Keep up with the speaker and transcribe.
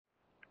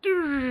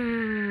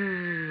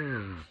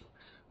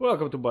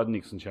Welcome to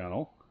BudNixon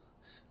channel.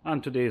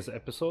 On today's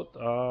episode,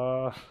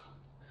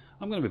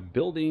 I'm going to be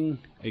building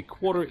a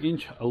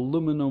 1/4-inch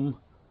aluminum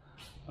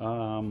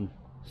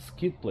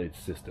skid plate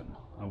system.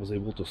 I was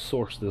able to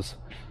source this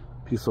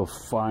piece of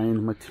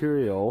fine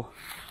material,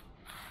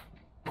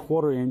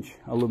 1/4-inch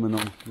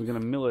aluminum. We're going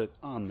to mill it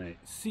on a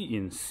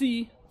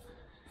CNC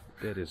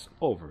that is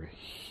over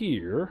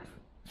here.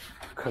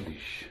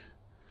 Kaddish.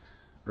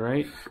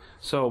 Right,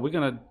 so we're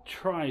gonna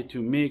try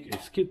to make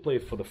a skid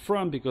plate for the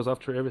front, because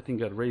after everything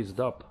got raised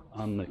up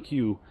on the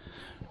queue,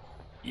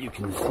 you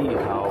can see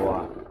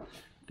how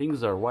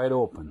things are wide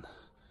open.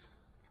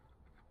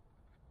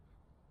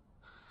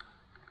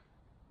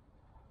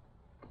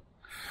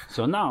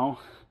 So now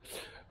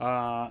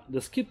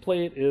the skid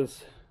plate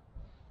is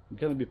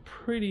gonna be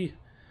pretty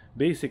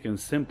basic and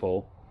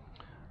simple.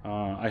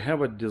 I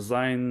have a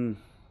design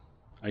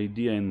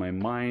idea in my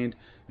mind.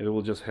 It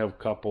will just have a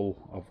couple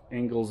of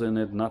angles in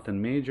it,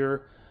 nothing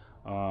major,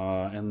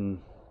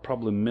 and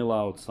probably mill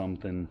out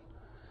something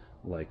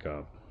like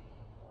I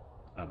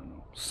don't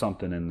know,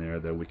 something in there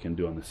that we can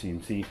do on the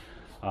CNC,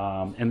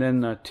 and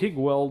then TIG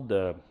weld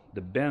the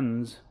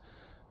bends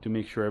to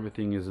make sure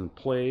everything is in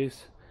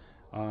place,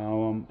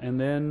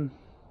 and then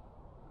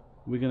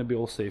we're gonna be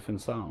all safe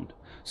and sound.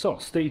 So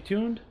stay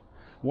tuned,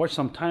 watch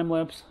some time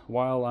lapse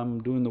while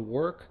I'm doing the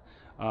work.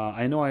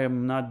 I know I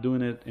am not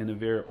doing it in a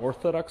very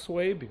orthodox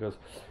way, because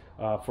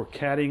for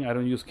CADing I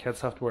don't use CAD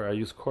software. I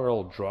use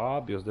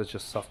CorelDRAW because that's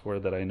just software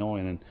that I know,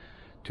 and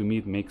to me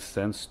it makes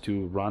sense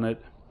to run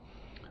it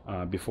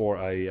before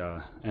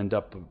I end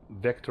up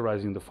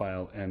vectorizing the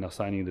file and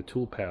assigning the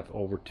toolpath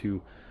over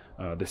to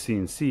the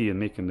CNC and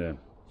making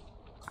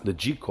the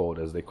G code,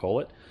 as they call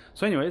it.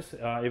 So anyways,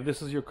 if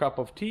this is your cup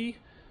of tea,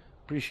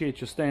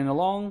 appreciate you staying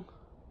along.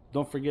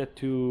 Don't forget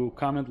to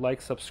comment, like,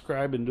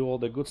 subscribe, and do all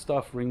the good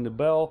stuff. Ring the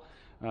bell,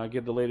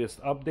 get the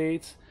latest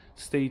updates.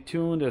 Stay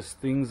tuned as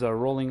things are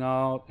rolling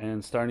out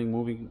and starting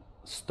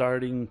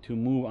to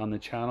move on the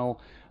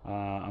channel.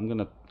 I'm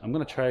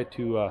gonna try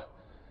to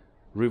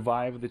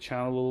revive the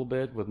channel a little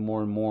bit with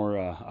more and more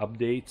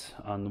updates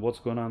on what's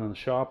going on in the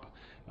shop.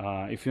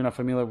 If you're not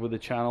familiar with the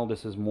channel,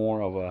 this is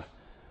more of a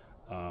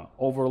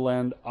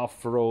overland,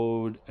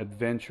 off-road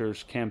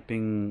adventures,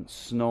 camping,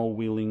 snow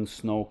wheeling,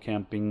 snow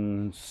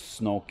camping,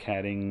 snow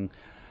catting,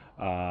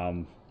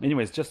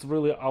 anyways, just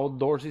really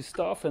outdoorsy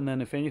stuff. And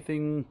then if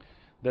anything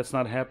that's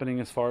not happening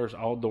as far as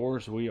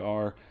outdoors, we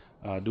are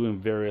doing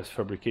various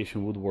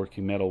fabrication,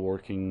 woodworking,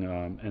 metalworking,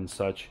 and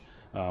such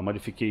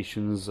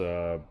modifications,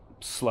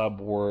 slab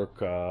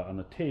work on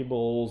the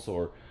tables,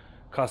 or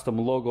custom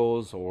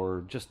logos,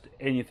 or just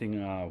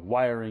anything,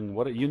 wiring,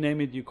 what you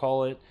name it, you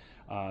call it.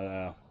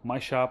 My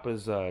shop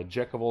is a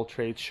jack of all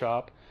trades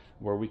shop,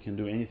 where we can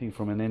do anything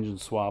from an engine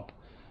swap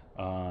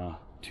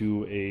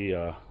to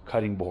a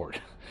cutting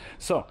board.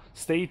 So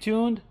stay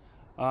tuned,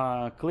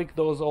 click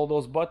all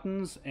those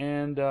buttons,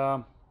 and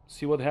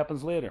see what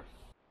happens later.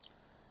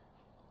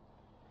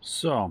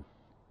 So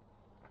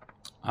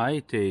I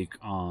take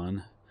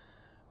on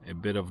a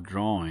bit of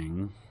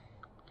drawing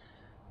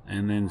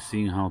and then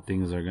seeing how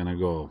things are gonna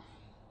go.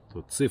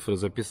 Тут цифры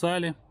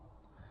записали.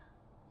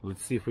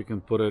 Let's see if we can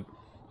put it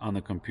on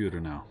the computer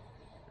now.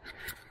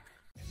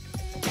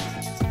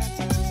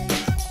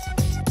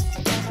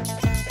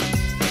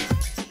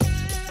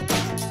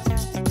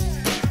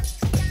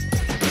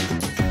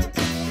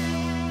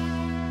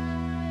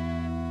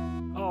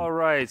 All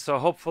right, so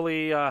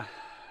hopefully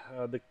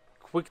the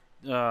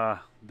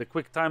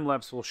quick time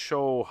lapse will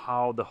show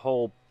how the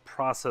whole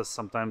process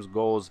sometimes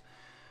goes,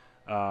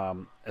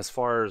 as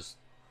far as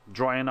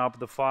drawing up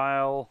the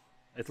file,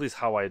 at least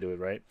how I do it,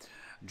 right?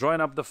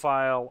 Drawing up the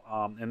file,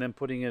 and then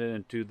putting it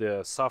into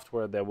the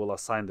software that will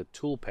assign the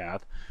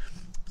toolpath.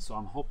 So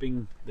I'm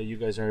hoping that you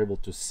guys are able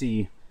to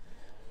see.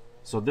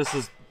 So this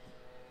is,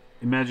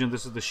 imagine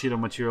this is the sheet of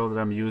material that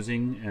I'm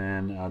using,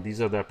 and these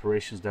are the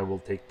operations that will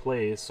take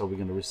place. So we're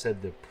going to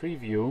reset the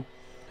preview,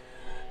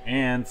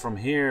 and from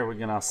here we're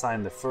going to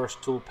assign the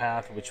first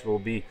toolpath, which will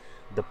be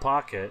the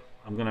pocket.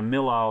 I'm going to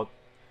mill out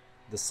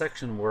the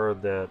section where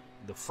the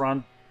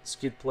front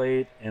skid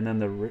plate and then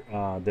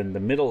the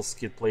middle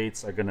skid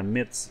plates are gonna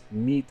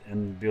meet,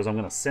 and because I'm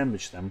gonna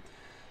sandwich them,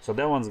 so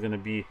that one's gonna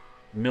be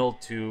milled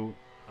to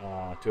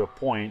a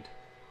point.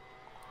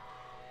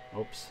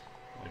 Oops,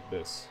 like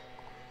this.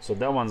 So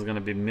that one's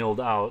gonna be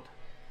milled out,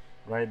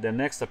 right? The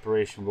next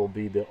operation will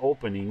be the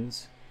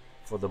openings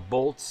for the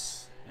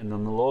bolts and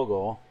then the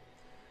logo.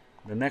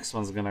 The next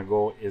one's gonna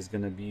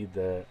be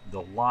the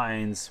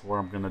lines where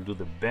I'm gonna do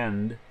the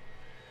bend.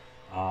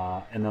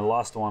 And the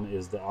last one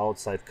is the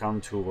outside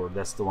contour.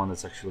 That's the one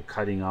that's actually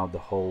cutting out the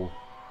whole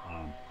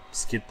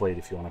skid plate,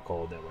 if you want to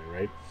call it that way,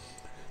 right?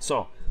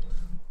 So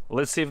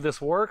let's see if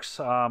this works.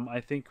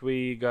 I think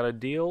we got a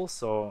deal.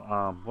 So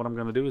what I'm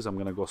going to do is I'm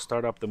going to go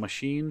start up the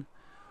machine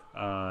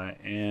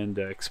and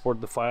export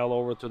the file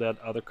over to that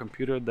other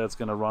computer that's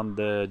going to run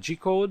the G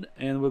code,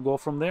 and we'll go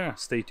from there.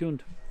 Stay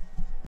tuned.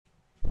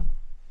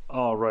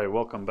 All right,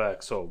 welcome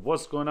back. So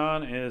what's going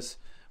on is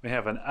we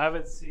have an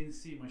Avid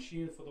CNC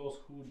machine. For those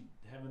who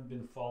haven't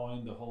been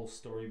following the whole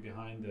story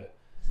behind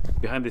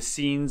behind the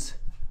scenes.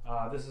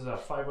 This is a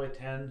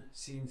 5x10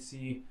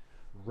 CNC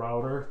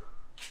router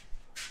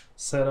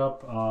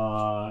setup,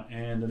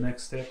 and the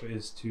next step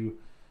is to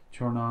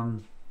turn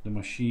on the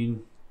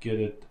machine, get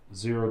it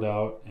zeroed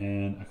out,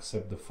 and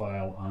accept the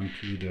file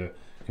onto the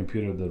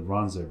computer that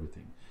runs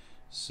everything.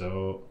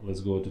 So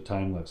let's go to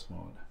time-lapse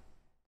mode.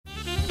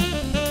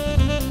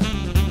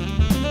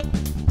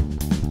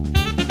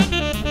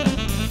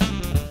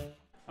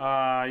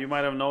 You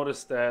might have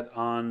noticed that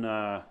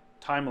on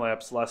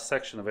time-lapse, last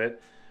section of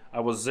it, I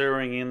was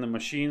zeroing in the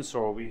machine,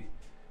 so we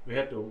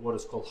had to what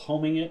is called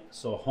homing it.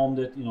 So homed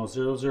it,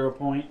 0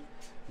 point.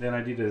 Then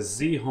I did a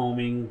Z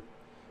homing,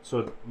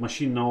 so the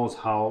machine knows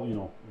how,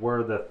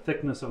 where the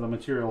thickness of the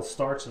material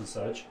starts and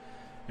such.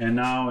 And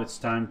now it's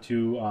time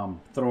to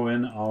throw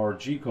in our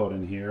G code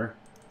in here,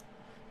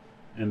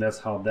 and that's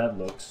how that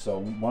looks. So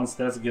once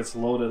that gets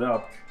loaded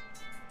up,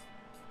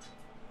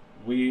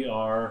 we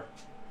are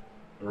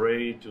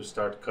ready to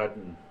start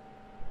cutting.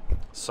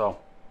 So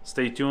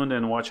stay tuned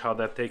and watch how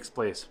that takes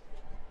place.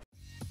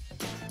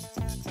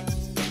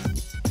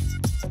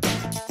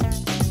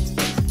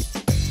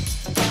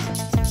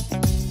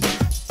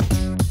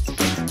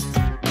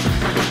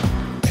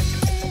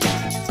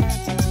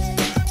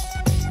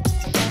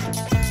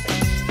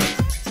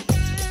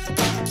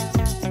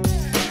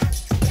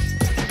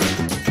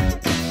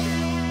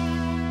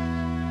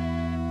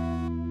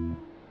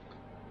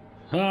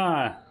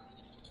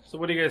 So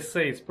what do you guys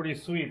say? It's pretty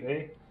sweet,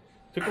 eh?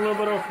 Took a little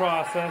bit of a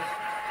process.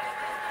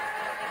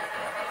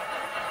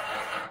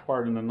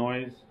 Pardon the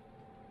noise.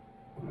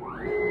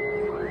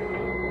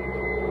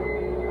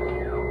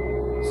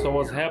 So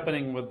what's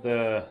happening with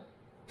the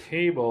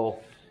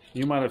table,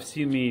 you might have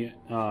seen me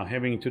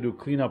having to do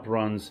cleanup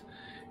runs,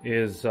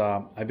 is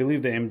I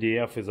believe the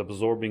MDF is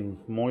absorbing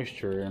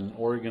moisture, and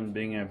Oregon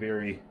being a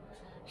very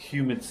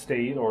humid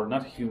state, or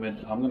not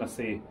humid, I'm gonna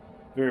say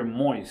very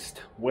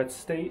moist, wet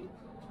state.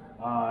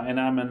 And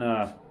I'm in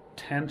a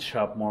tent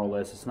shop, more or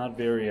less. It's not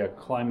very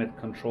climate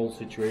control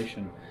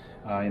situation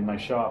in my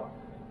shop.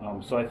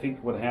 So I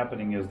think what's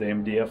happening is the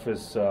MDF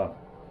is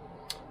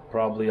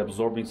probably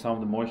absorbing some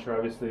of the moisture,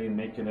 obviously, and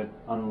making it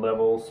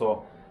unlevel.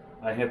 So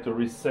I had to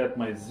reset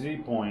my Z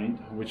point,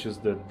 which is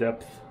the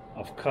depth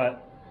of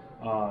cut,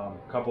 a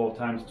couple of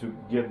times to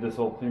get this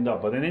all cleaned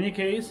up. But in any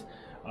case,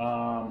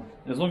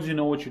 as long as you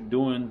know what you're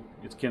doing,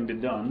 it can be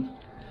done.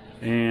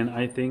 And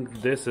I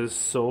think this is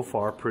so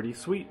far pretty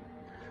sweet.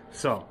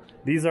 So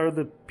these are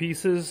the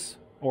pieces,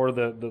 or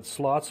the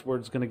slots where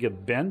it's going to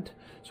get bent.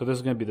 So this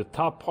is going to be the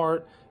top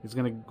part. It's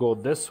going to go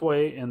this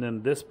way, and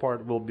then this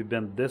part will be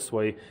bent this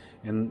way.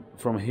 And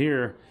from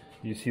here,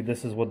 you see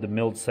this is what the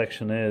milled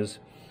section is,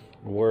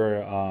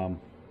 where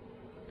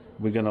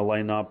we're going to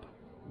line up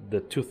the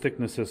two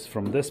thicknesses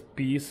from this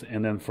piece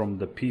and then from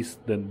the piece,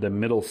 the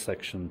middle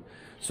section.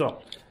 So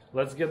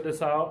let's get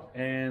this out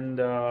and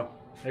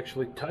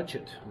actually touch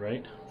it,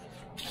 right?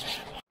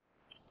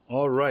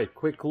 All right,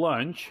 quick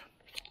lunch.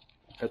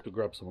 Had to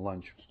grab some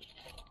lunch,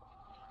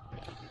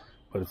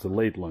 but it's a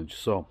late lunch,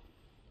 so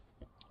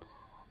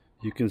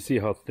you can see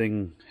how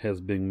thing has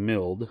been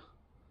milled.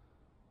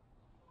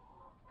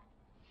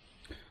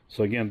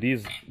 So again,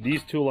 these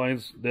two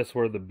lines, that's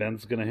where the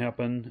bend's gonna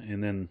happen,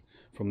 and then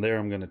from there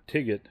I'm gonna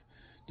TIG it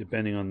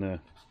depending on the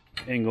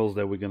angles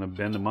that we're gonna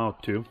bend them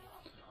out to.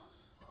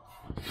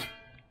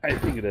 I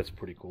think that's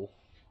pretty cool.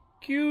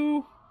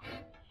 Cue.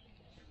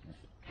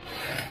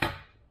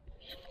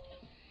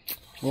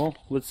 Well,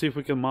 let's see if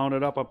we can mount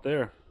it up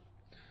there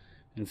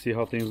and see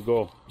how things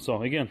go.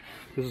 So again,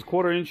 this is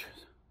 1/4 inch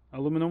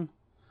aluminum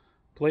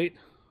plate.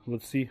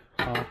 Let's see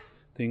how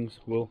things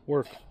will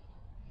work.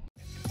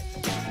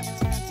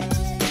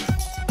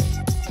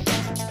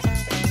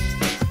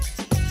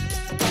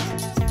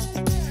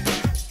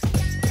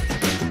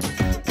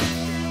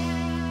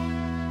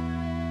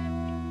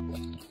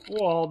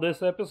 Well,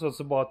 this episode's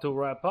about to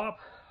wrap up,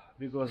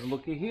 because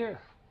looky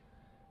here,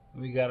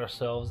 we got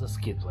ourselves a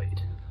skid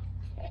plate.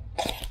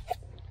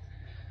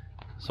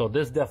 So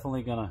this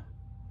definitely gonna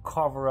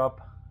cover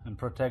up and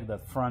protect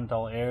that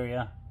frontal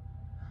area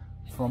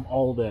from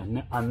all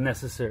the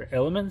unnecessary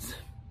elements.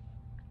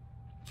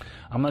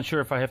 I'm not sure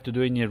if I have to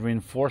do any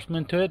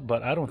reinforcement to it,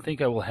 but I don't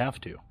think I will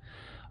have to.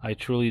 I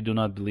truly do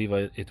not believe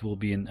it will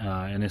be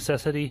a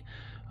necessity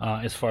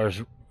as far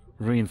as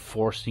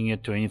reinforcing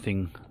it to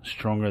anything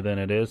stronger than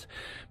it is,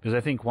 because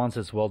I think once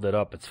it's welded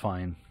up, it's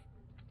fine.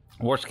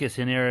 Worst case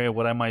scenario,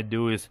 what I might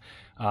do is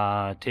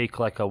take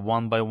like a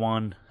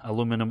 1x1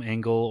 aluminum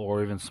angle,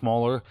 or even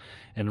smaller,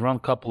 and run a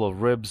couple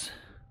of ribs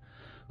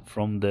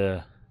from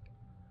the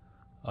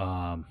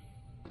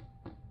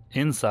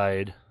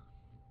inside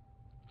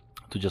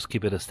to just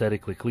keep it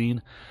aesthetically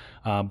clean.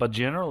 But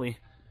generally,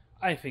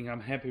 I think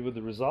I'm happy with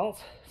the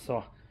results.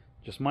 So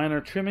just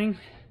minor trimming,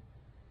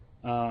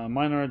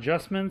 minor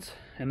adjustments,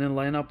 and then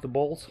line up the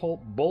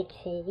bolt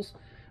holes.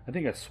 I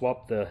think I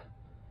swapped the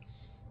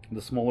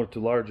smaller to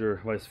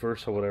larger, vice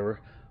versa,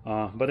 whatever.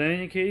 But in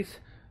any case,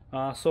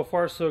 so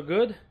far so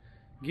good.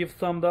 Give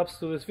thumbs ups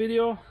to this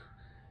video,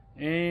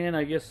 and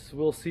I guess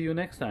we'll see you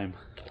next time.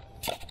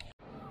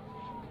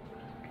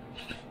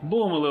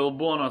 Boom, a little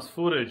bonus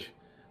footage.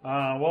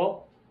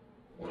 Well,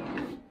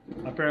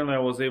 apparently I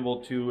was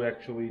able to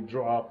actually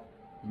drop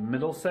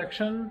middle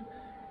section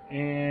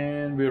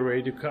and we're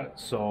ready to cut.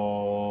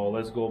 So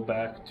let's go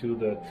back to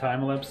the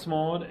time-lapse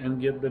mode and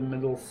get the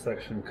middle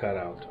section cut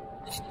out.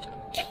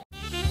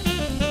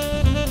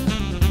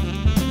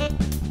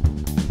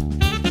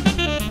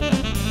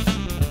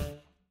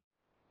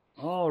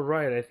 All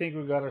right, I think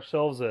we got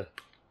ourselves a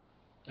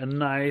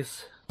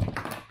nice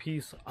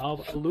piece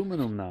of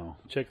aluminum now.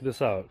 Check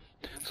this out.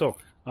 So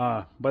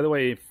by the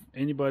way, if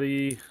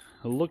anybody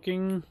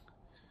looking,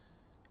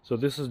 so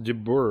this is the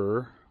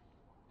burr,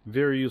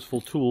 very useful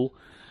tool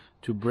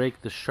to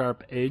break the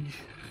sharp edge,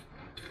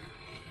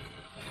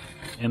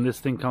 and this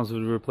thing comes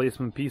with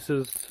replacement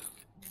pieces.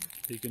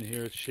 You can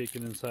hear it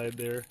shaking inside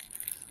there.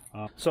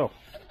 So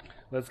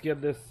let's get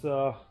this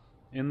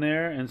in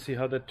there and see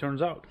how that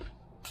turns out.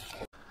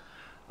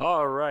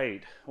 All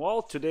right,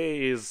 well,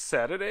 today is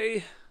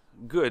Saturday.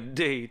 Good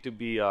day to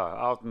be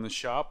out in the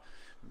shop.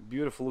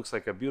 Beautiful, looks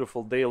like a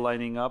beautiful day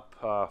lining up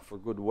for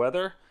good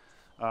weather.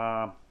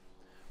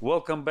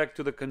 Welcome back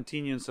to the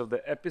continuance of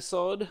the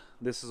episode.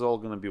 This is all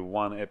going to be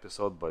one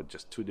episode, but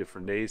just 2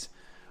 different days.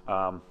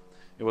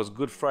 It was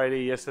Good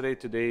Friday yesterday.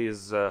 Today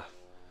is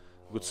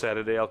Good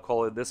Saturday, I'll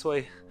call it this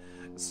way.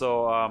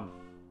 So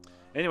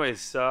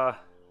anyways,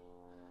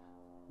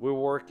 we're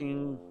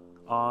working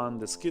on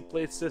the skid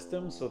plate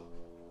system. So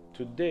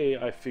today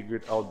I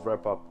figured I'll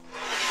wrap up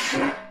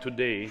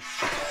today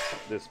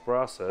this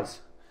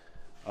process,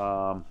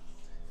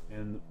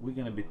 and we're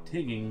gonna be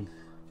tagging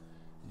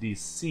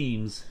these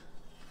seams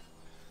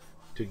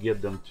to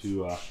get them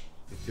to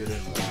fit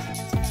in.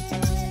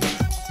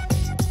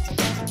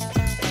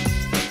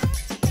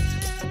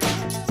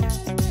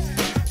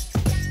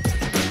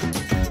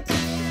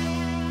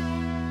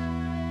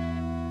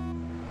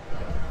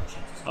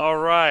 All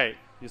right,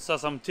 you saw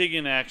some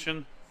TIG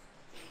action.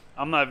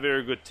 I'm not a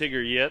very good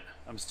TIGger yet.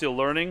 I'm still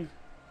learning.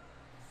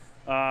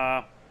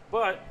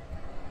 But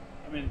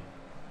I mean,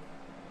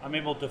 I'm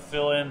able to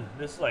fill in.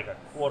 This is like a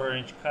 1/4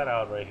 inch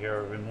cutout right here,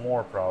 or even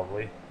more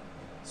probably.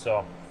 So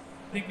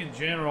I think in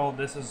general,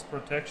 this is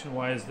protection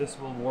wise, this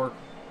will work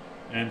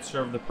and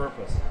serve the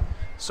purpose.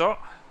 So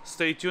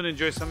stay tuned,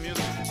 enjoy some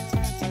music.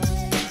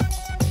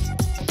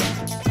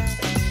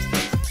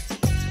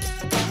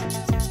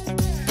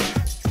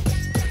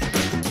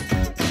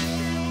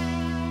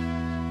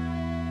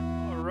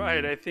 All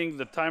right, I think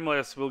the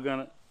time-lapse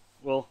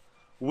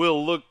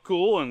will look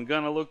cool and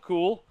gonna look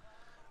cool.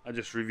 I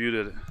just reviewed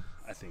it.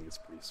 I think it's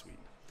pretty sweet.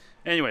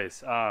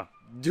 Anyways,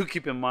 do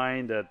keep in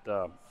mind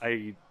that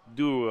I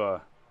do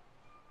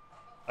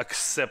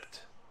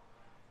accept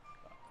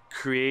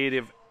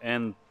creative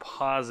and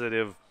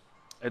positive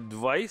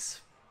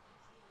advice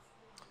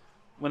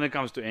when it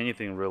comes to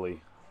anything,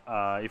 really.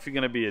 If you're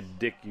gonna be a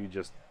dick, you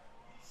just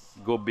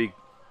go big,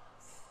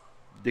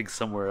 dig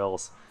somewhere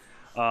else.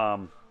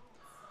 I'm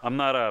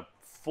not a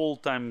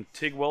full-time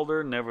TIG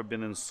welder, never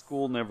been in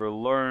school, never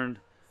learned,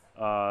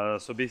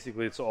 so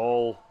basically it's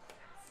all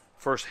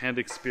first-hand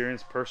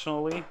experience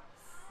personally.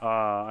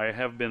 I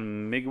have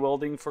been MIG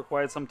welding for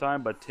quite some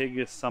time, but TIG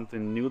is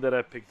something new that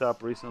I picked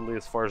up recently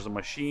as far as the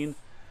machine.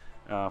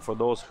 For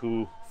those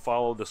who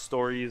follow the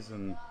stories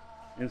and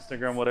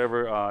Instagram,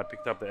 whatever, I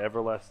picked up the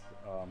Everest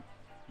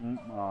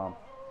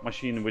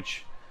machine,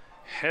 which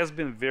has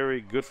been very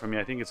good for me.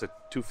 I think it's a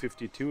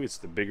 252, it's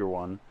the bigger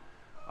one,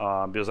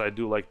 because I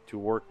do like to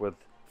work with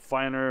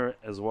finer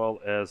as well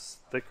as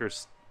thicker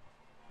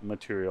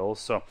materials.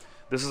 So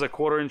this is a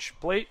 1/4 inch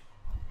plate.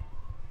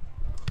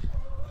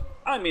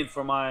 I mean,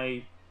 for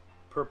my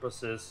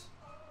purposes,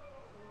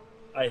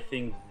 I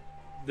think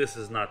this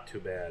is not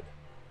too bad.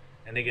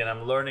 And again,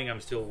 I'm learning,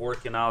 I'm still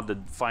working out the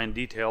fine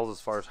details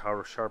as far as how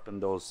to sharpen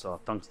those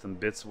tungsten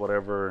bits,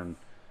 whatever, and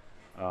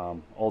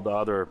all the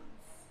other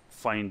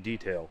fine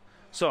detail.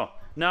 So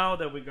now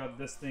that we got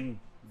this thing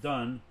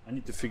done, I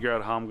need to figure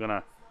out how I'm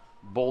gonna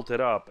bolt it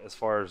up as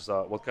far as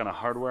what kind of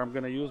hardware I'm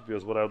gonna use,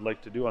 because what I would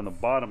like to do on the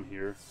bottom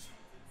here, it's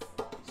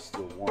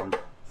still warm,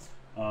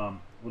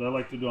 what I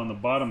like to do on the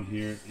bottom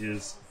here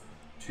is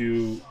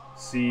to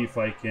see if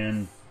I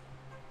can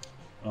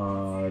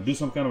do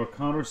some kind of a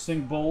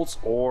countersink bolts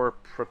or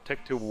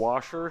protective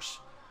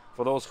washers.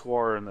 For those who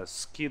are in the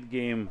skid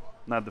game,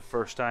 not the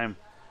first time,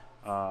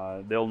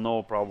 they'll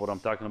know probably what I'm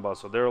talking about.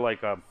 So they're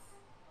like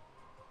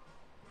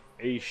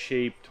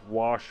A-shaped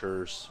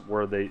washers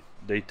where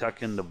they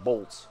tuck in the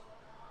bolts,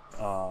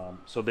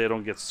 so they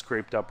don't get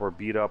scraped up or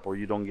beat up, or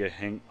you don't get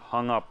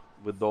hung up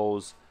with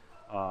those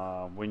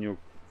when you're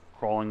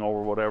crawling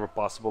over whatever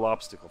possible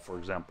obstacle, for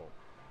example.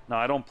 Now,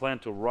 I don't plan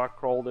to rock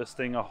crawl this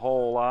thing a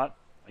whole lot.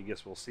 I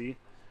guess we'll see.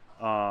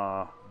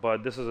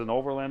 But this is an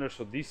overlander,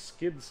 so these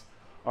skids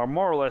are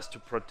more or less to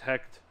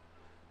protect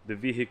the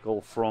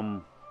vehicle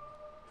from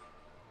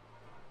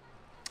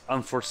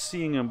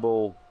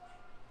unforeseeable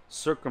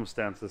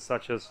circumstances,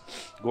 such as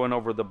going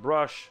over the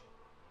brush,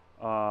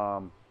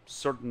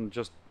 certain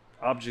just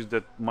objects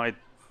that might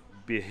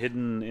be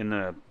hidden in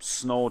a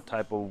snow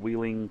type of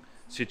wheeling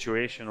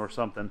situation or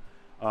something.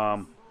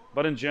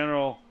 But in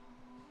general,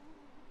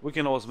 we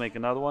can always make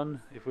another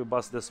one if we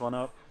bust this one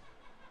up.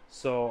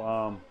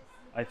 So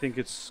I think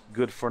it's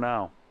good for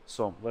now.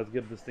 So let's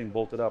get this thing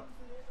bolted up.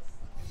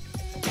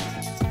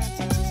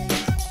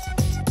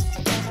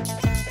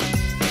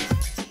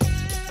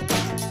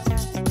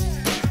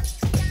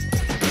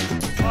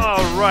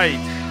 All right,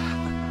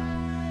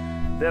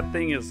 that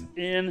thing is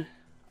in.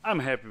 I'm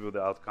happy with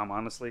the outcome,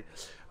 honestly.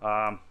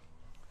 I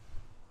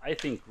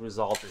think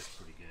result is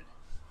pretty good.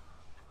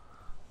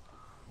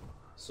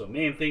 So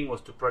main thing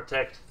was to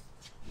protect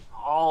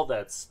all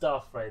that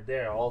stuff right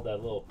there, all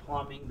that little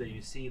plumbing that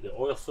you see, the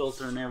oil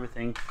filter and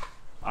everything,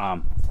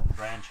 from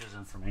branches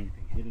and from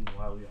anything hitting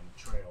while you're on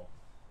the trail.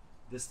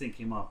 This thing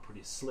came out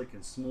pretty slick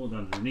and smooth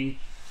underneath.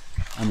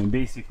 I mean,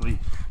 basically,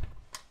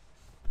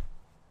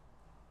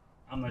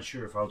 I'm not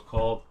sure if I would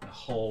call it a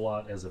whole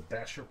lot as a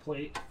basher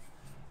plate,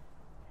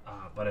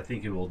 but I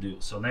think it will do.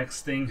 So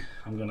next thing,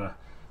 I'm gonna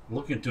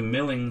look into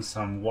milling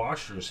some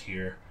washers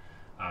here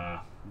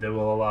that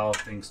will allow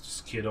things to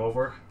skid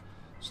over.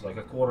 So like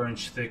a 1/4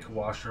 inch thick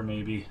washer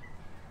maybe,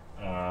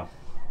 that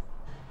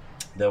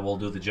will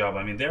do the job.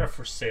 I mean, they're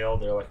for sale.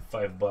 They're like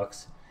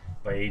 $5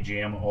 by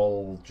AGM,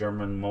 All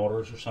German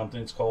Motors or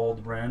something it's called,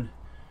 the brand.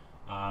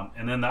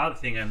 And then the other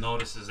thing I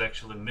noticed is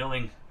actually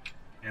milling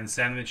and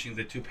sandwiching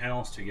the two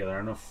panels together. I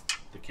don't know if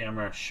the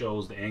camera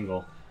shows the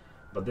angle,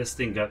 but this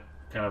thing got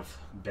kind of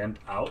bent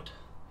out.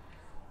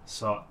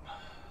 So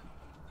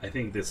I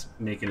think this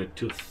making it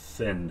too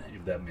thin,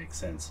 if that makes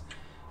sense.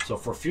 So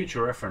for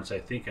future reference, I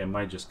think I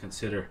might just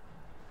consider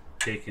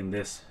taking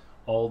this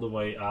all the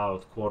way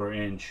out 1/4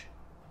 inch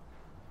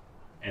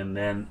and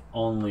then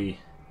only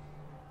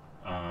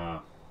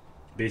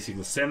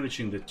basically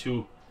sandwiching the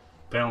two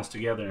panels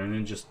together and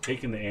then just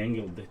taking the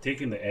angle,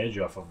 taking the edge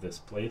off of this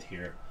plate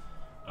here.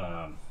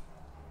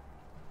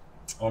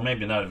 Or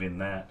maybe not even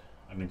that.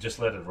 I mean, just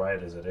let it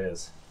ride as it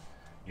is.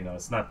 You know,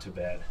 it's not too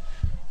bad.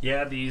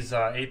 Yeah, these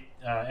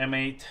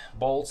M8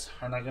 bolts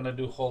are not gonna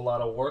do a whole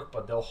lot of work,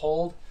 but they'll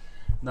hold.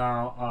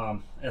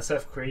 Now,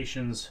 SF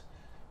Creations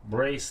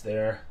brace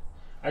there,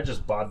 I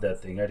just bought that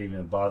thing. I didn't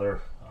even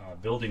bother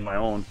building my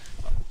own.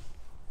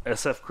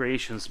 SF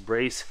Creations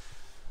brace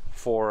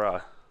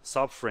for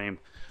subframe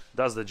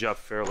does the job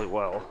fairly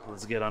well.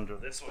 Let's get under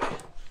this way,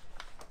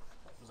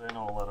 because I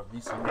know a lot of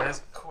Nissan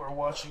guys who are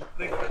watching.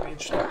 They might be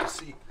interested to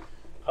see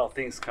how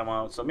things come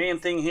out. So main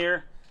thing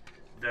here,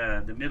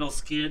 the middle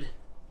skid,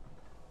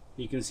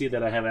 you can see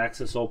that I have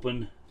access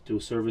open to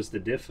service the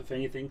diff if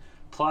anything.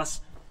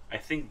 Plus, I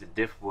think the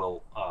diff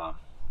will,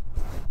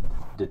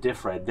 the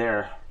diff right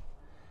there,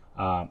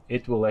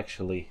 it will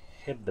actually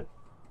hit the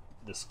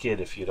skid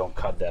if you don't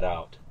cut that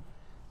out.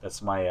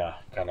 That's my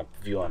kind of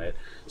view on it.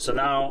 So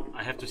now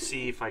I have to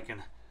see if I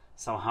can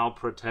somehow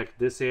protect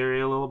this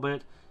area a little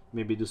bit.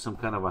 Maybe do some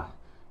kind of a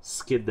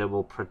skid that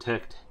will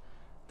protect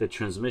the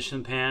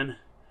transmission pan,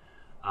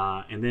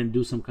 and then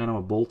do some kind of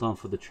a bolt-on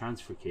for the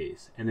transfer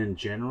case. And in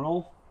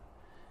general,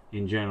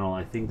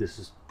 I think this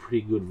is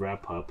pretty good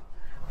wrap-up.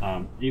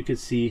 You can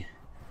see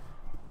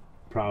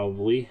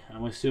probably,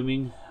 I'm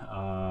assuming,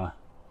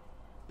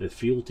 the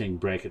fuel tank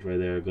bracket right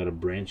there got a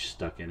branch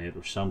stuck in it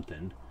or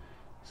something.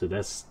 So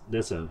that's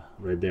a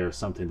right there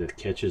something that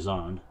catches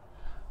on.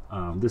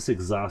 This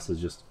exhaust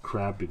is just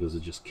crap because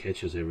it just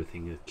catches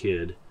everything a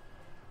kid.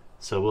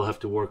 So we'll have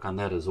to work on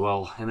that as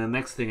well. And the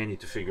next thing I need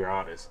to figure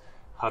out is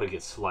how to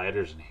get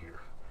sliders in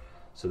here.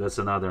 So that's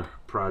another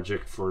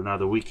project for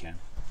another weekend.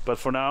 But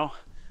for now,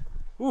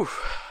 get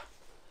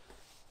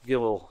a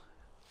little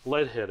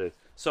lightheaded.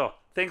 So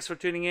thanks for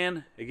tuning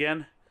in.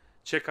 Again,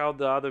 check out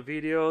the other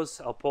videos.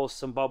 I'll post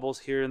some bubbles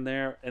here and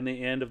there in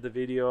the end of the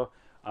video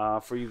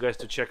for you guys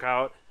to check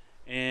out.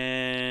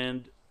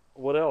 And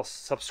what else?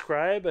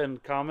 Subscribe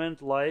and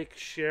comment, like,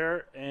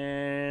 share,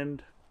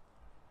 and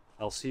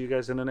I'll see you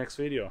guys in the next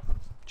video.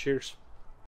 Cheers.